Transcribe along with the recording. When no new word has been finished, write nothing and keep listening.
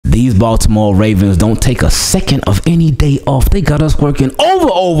Baltimore Ravens don't take a second of any day off. They got us working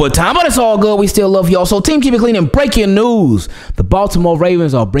overtime, but it's all good. We still love y'all. So Team Keep It Clean and breaking news. The Baltimore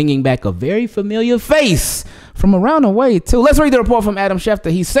Ravens are bringing back a very familiar face from around the way, too. Let's read the report from Adam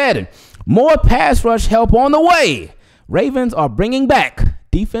Schefter. He said, more pass rush help on the way. Ravens are bringing back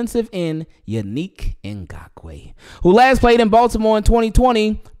defensive end Yannick Ngakoue, who last played in Baltimore in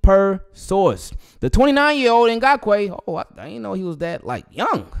 2020 per source. The 29-year-old Ngakoue, I didn't know he was that,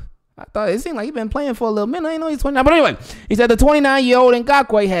 young. I thought it seemed like he'd been playing for a little minute. I didn't know he's 29. But anyway, he said the 29-year-old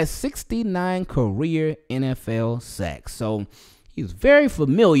Ngakoue has 69 career NFL sacks. So he's very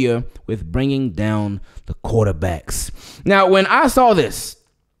familiar with bringing down the quarterbacks. Now, when I saw this,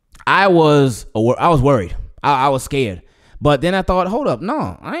 I was worried. I was scared. But then I thought, hold up,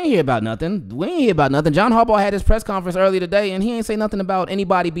 no, I ain't hear about nothing. We ain't hear about nothing. John Harbaugh had his press conference earlier today, and he ain't say nothing about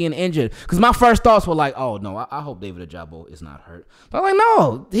anybody being injured. Because my first thoughts were like, oh, no, I hope David Ojabo is not hurt. But I'm like,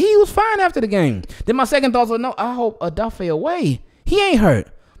 no, he was fine after the game. Then my second thoughts were, no, I hope Odafe Away, he ain't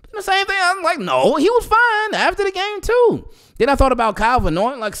hurt. But the same thing, I'm like, no, he was fine after the game, too. Then I thought about Kyle Van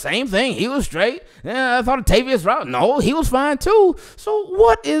Noy, same thing, he was straight. Then I thought of Tavius Route, no, he was fine, too. So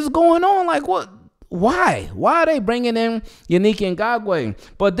what is going on? What? Why? Why are they bringing in Yannick Ngakoue?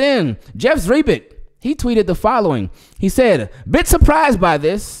 But then Jeff Zrebiec, he tweeted the following. He said, bit surprised by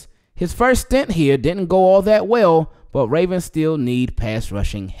this. His first stint here didn't go all that well, but Ravens still need pass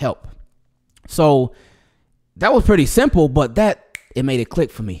rushing help. So that was pretty simple, but it made it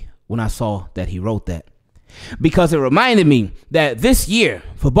click for me when I saw that he wrote that. Because it reminded me that this year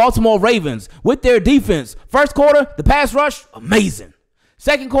for Baltimore Ravens with their defense, first quarter, the pass rush, amazing.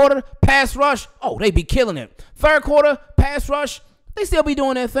 Second quarter, pass rush, they be killing it. Third quarter, pass rush, they still be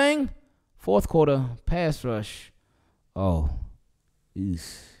doing their thing. Fourth quarter, pass rush,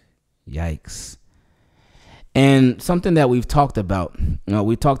 yikes. And something that we've talked about,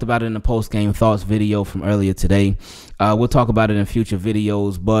 we talked about it in the post-game thoughts video from earlier today. We'll talk about it in future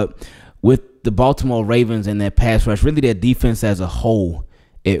videos, but with the Baltimore Ravens and their pass rush, really their defense as a whole,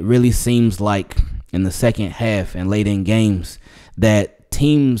 it really seems like in the second half and late in games that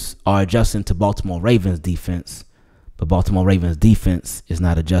teams are adjusting to Baltimore Ravens defense, but Baltimore Ravens defense is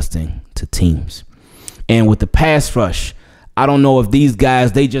not adjusting to teams. And with the pass rush, I don't know if these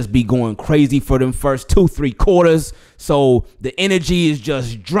guys, they just be going crazy for them first 2-3 quarters. So the energy is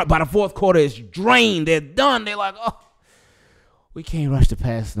just, by the fourth quarter, it's drained. They're done. They're like, we can't rush the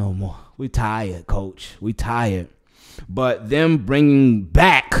pass no more. We tired, coach. We tired. But them bringing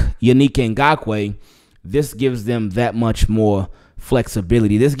back Yannick Ngakoue, this gives them that much more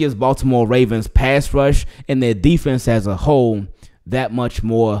flexibility. This gives Baltimore Ravens pass rush and their defense as a whole that much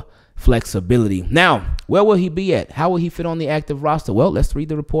more flexibility. Now, where will he be at? How will he fit on the active roster? Well, let's read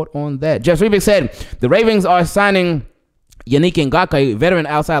the report on that. Jeff Zrebiec said the Ravens are signing Yannick Ngakoue, veteran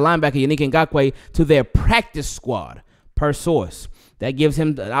outside linebacker Yannick Ngakoue, to their practice squad per source. That gives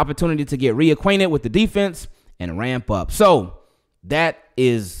him the opportunity to get reacquainted with the defense and ramp up. So that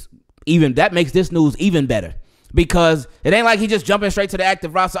makes this news even better. Because it ain't like he just jumping straight to the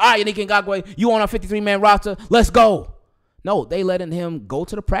active roster. All right, Yannick Ngakoue, you on our 53-man roster. Let's go. No, they letting him go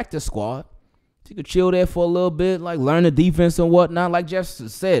to the practice squad. So he could chill there for a little bit, learn the defense and whatnot. Like Jeff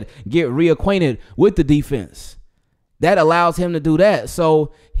said, get reacquainted with the defense. That allows him to do that.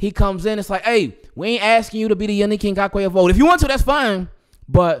 So he comes in, it's like, hey, we ain't asking you to be the Yannick Ngakoue of old. If you want to, that's fine.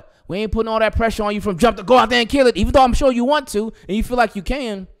 But we ain't putting all that pressure on you from jump to go out there and kill it, even though I'm sure you want to and you feel like you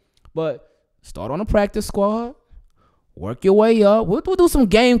can. But start on the practice squad. Work your way up. We'll do some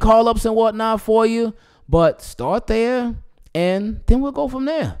game call-ups and whatnot for you. But start there, and then we'll go from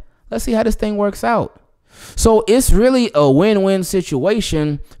there. Let's see how this thing works out. So it's really a win-win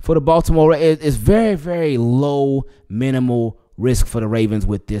situation for the Baltimore. It's very, very low, minimal risk for the Ravens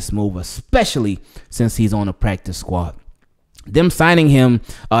with this move, especially since he's on the practice squad. Them signing him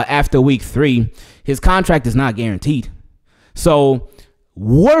after week 3, his contract is not guaranteed. So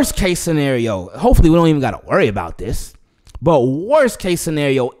worst case scenario, hopefully we don't even got to worry about this. But worst case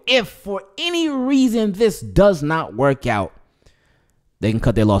scenario, if for any reason this does not work out, they can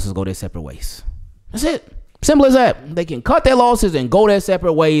cut their losses, go their separate ways. That's it. Simple as that. They can cut their losses and go their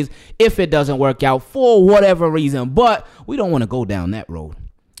separate ways if it doesn't work out for whatever reason. But we don't want to go down that road.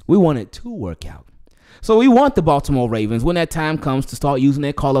 We want it to work out. So we want the Baltimore Ravens, when that time comes, to start using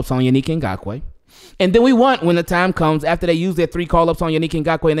their call-ups on Yannick Ngakoue. And then we want, when the time comes, after they use their 3 call-ups on Yannick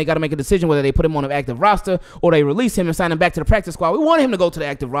Ngakoue and they got to make a decision whether they put him on an active roster or they release him and sign him back to the practice squad. We want him to go to the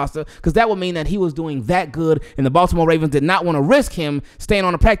active roster because that would mean that he was doing that good, and the Baltimore Ravens did not want to risk him staying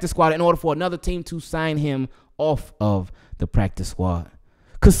on the practice squad in order for another team to sign him off of the practice squad.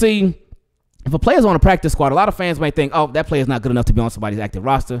 Because, see, if a player's on a practice squad, a lot of fans might think, oh, that player's not good enough to be on somebody's active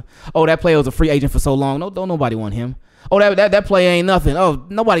roster. Oh, that player was a free agent for so long. No, don't nobody want him. Oh, that player ain't nothing. Oh,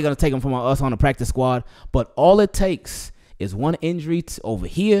 nobody going to take him from us on a practice squad. But all it takes is one injury over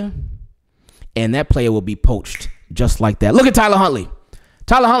here, and that player will be poached just like that. Look at Tyler Huntley.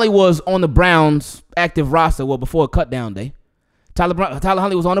 Tyler Huntley was on the Browns active roster, well, before cut down day. Tyler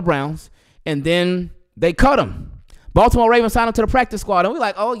Huntley was on the Browns, and then they cut him. Baltimore Ravens signed him to the practice squad, and we're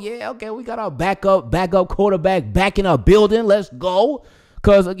like, oh, yeah, okay, we got our backup quarterback back in our building. Let's go.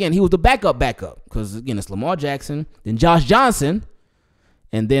 Because, again, he was the backup. Because, again, it's Lamar Jackson, then Josh Johnson,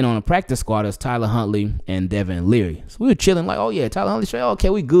 and then on the practice squad, it's Tyler Huntley and Devin Leary. So we were chilling like, oh, yeah, Tyler Huntley straight. Okay,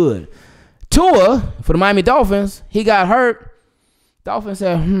 we good. Tua, for the Miami Dolphins, he got hurt. Dolphins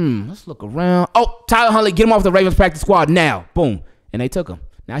said, let's look around. Oh, Tyler Huntley, get him off the Ravens practice squad now. Boom. And they took him.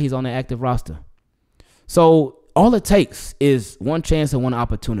 Now he's on the active roster. So all it takes is one chance and one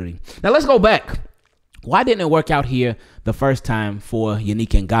opportunity. Now let's go back. Why didn't it work out here the first time for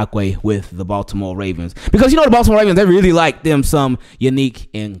Yannick Ngakoue with the Baltimore Ravens? Because, the Baltimore Ravens, they really like them some Yannick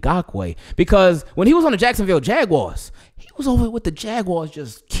Ngakoue. Because when he was on the Jacksonville Jaguars, he was over with the Jaguars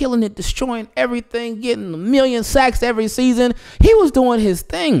just killing it, destroying everything, getting 1 million sacks every season. He was doing his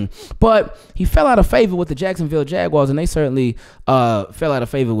thing. But he fell out of favor with the Jacksonville Jaguars, and they certainly fell out of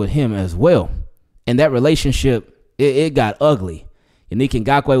favor with him as well. And that relationship, it got ugly. Yannick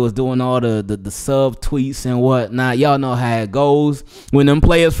Ngakoue was doing all the sub tweets and whatnot. Y'all know how it goes. When them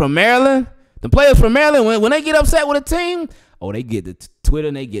players from Maryland, when they get upset with a team, oh, they get the Twitter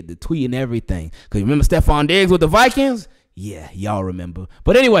and they get the tweet and everything. Because you remember Stephon Diggs with the Vikings? Yeah, y'all remember.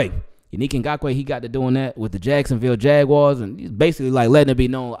 But anyway, Yannick Ngakoue, he got to doing that with the Jacksonville Jaguars, and he's basically like letting it be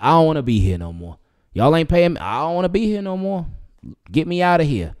known, I don't want to be here no more. Y'all ain't paying me. I don't want to be here no more. Get me out of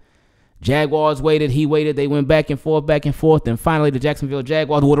here. Jaguars waited, he waited, they went back and forth, and finally the Jacksonville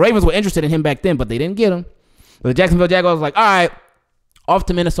Jaguars, well, the Ravens were interested in him back then, but they didn't get him. But the Jacksonville Jaguars was like, all right, off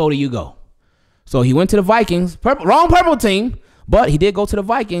to Minnesota you go. So he went to the Vikings, wrong purple team, but he did go to the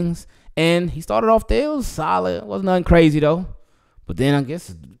Vikings, and he started off there. It was solid. It wasn't nothing crazy, though. But then I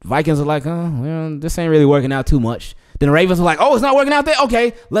guess Vikings are like, well, this ain't really working out too much. Then the Ravens were like, oh, it's not working out there?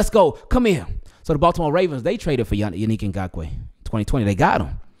 Okay, let's go. Come here. So the Baltimore Ravens, they traded for Yannick Ngakoue. 2020, they got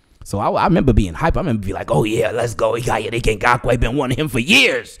him. So I remember being hyped. I remember being like, oh, yeah, let's go. We got Yannick Ngakoue. Been wanting him for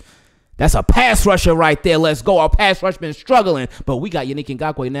years. That's a pass rusher right there. Let's go. Our pass rush been struggling. But we got Yannick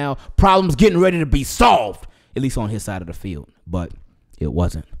Ngakoue now. Problems getting ready to be solved, at least on his side of the field. But it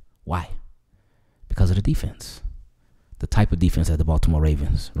wasn't. Why? Because of the defense. The type of defense that the Baltimore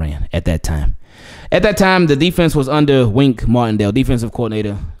Ravens ran at that time. At that time, the defense was under Wink Martindale, defensive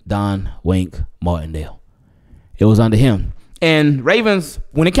coordinator Don Wink Martindale. It was under him. And Ravens,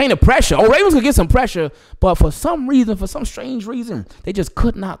 when it came to pressure, Ravens could get some pressure, but for some reason, for some strange reason, they just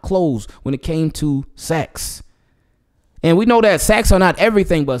could not close when it came to sacks. And we know that sacks are not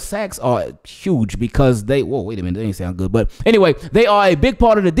everything, but sacks are huge because they, whoa, wait a minute, that didn't sound good. But anyway, they are a big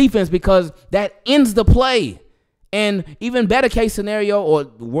part of the defense because that ends the play. And even better case scenario,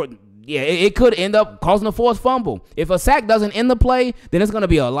 it could end up causing a forced fumble. If a sack doesn't end the play, then it's going to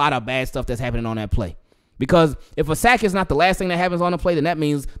be a lot of bad stuff that's happening on that play. Because if a sack is not the last thing that happens on the play, then that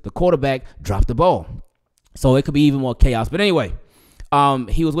means the quarterback dropped the ball. So it could be even more chaos. But anyway,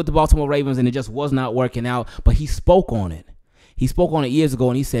 he was with the Baltimore Ravens, and it just was not working out. But he spoke on it. He spoke on it years ago,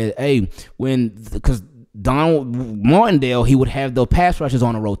 and he said, hey, because Don Martindale, he would have the pass rushers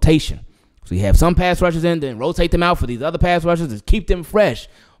on a rotation. So you have some pass rushers in, then rotate them out for these other pass rushers to keep them fresh.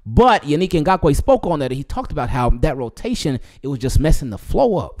 But Yannick Ngakoue spoke on that, and he talked about how that rotation, it was just messing the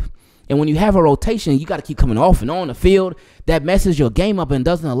flow up. And when you have a rotation, you got to keep coming off and on the field. That messes your game up and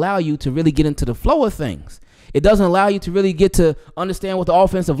doesn't allow you to really get into the flow of things. It doesn't allow you to really get to understand what the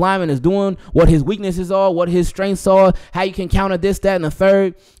offensive lineman is doing, what his weaknesses are, what his strengths are, how you can counter this, that, and the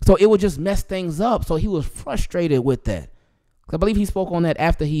third. So it would just mess things up. So he was frustrated with that. I believe he spoke on that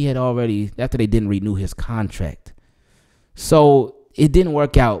after they didn't renew his contract. So it didn't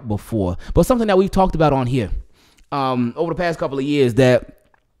work out before. But something that we've talked about on here over the past couple of years, that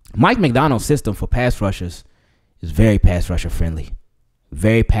Mike Macdonald's system for pass rushers is very pass rusher friendly,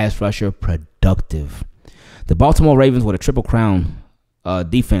 very pass rusher productive. The Baltimore Ravens were a Triple Crown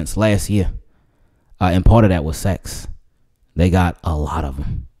defense last year, and part of that was sacks. They got a lot of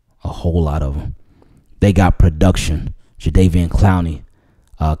them, a whole lot of them. They got production. Jadeveon Clowney,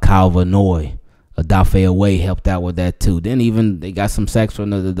 Kyle Vanoy, Odafe Away helped out with that too. Then even they got some sacks from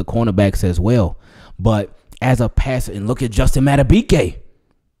the cornerbacks as well. But as a passer, and look at Justin Madubuike.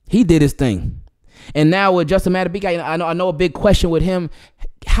 He did his thing. And now with Justin Madubuike, I know a big question with him.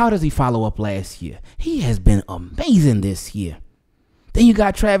 How does he follow up last year? He has been amazing this year. Then you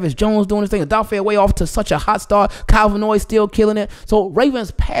got Travis Jones doing his thing. Adolphe way off to such a hot start. Calvin Noy still killing it. So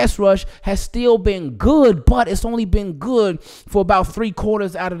Ravens pass rush has still been good, but it's only been good for about 3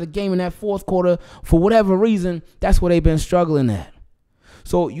 quarters out of the game. In that fourth quarter, for whatever reason, that's where they've been struggling at.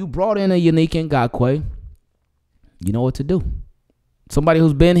 So you brought in a Yannick Ngakoue. You know what to do. Somebody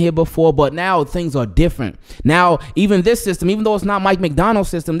who's been here before, but now things are different. Now, even this system, even though it's not Mike McDonald's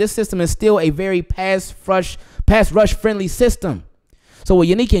system, this system is still a very pass rush friendly system. So with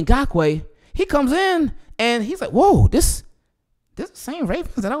Yannick Ngakoue, he comes in and he's like, whoa, this the same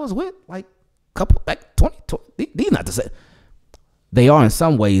Ravens that I was with like couple back 20. These not the same. They are in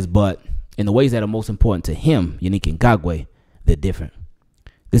some ways, but in the ways that are most important to him, Yannick Ngakoue, they're different.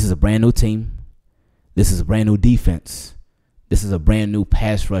 This is a brand new team. This is a brand new defense. This is a brand new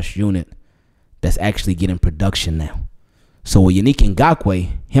pass rush unit that's actually getting production now. So with Yannick Ngakoue,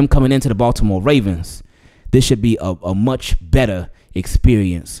 him coming into the Baltimore Ravens, this should be a much better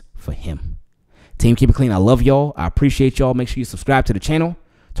experience for him. Team, keep it clean. I love y'all. I appreciate y'all. Make sure you subscribe to the channel,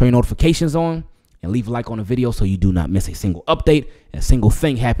 turn your notifications on, and leave a like on the video so you do not miss a single update and a single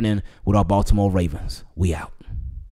thing happening with our Baltimore Ravens. We out.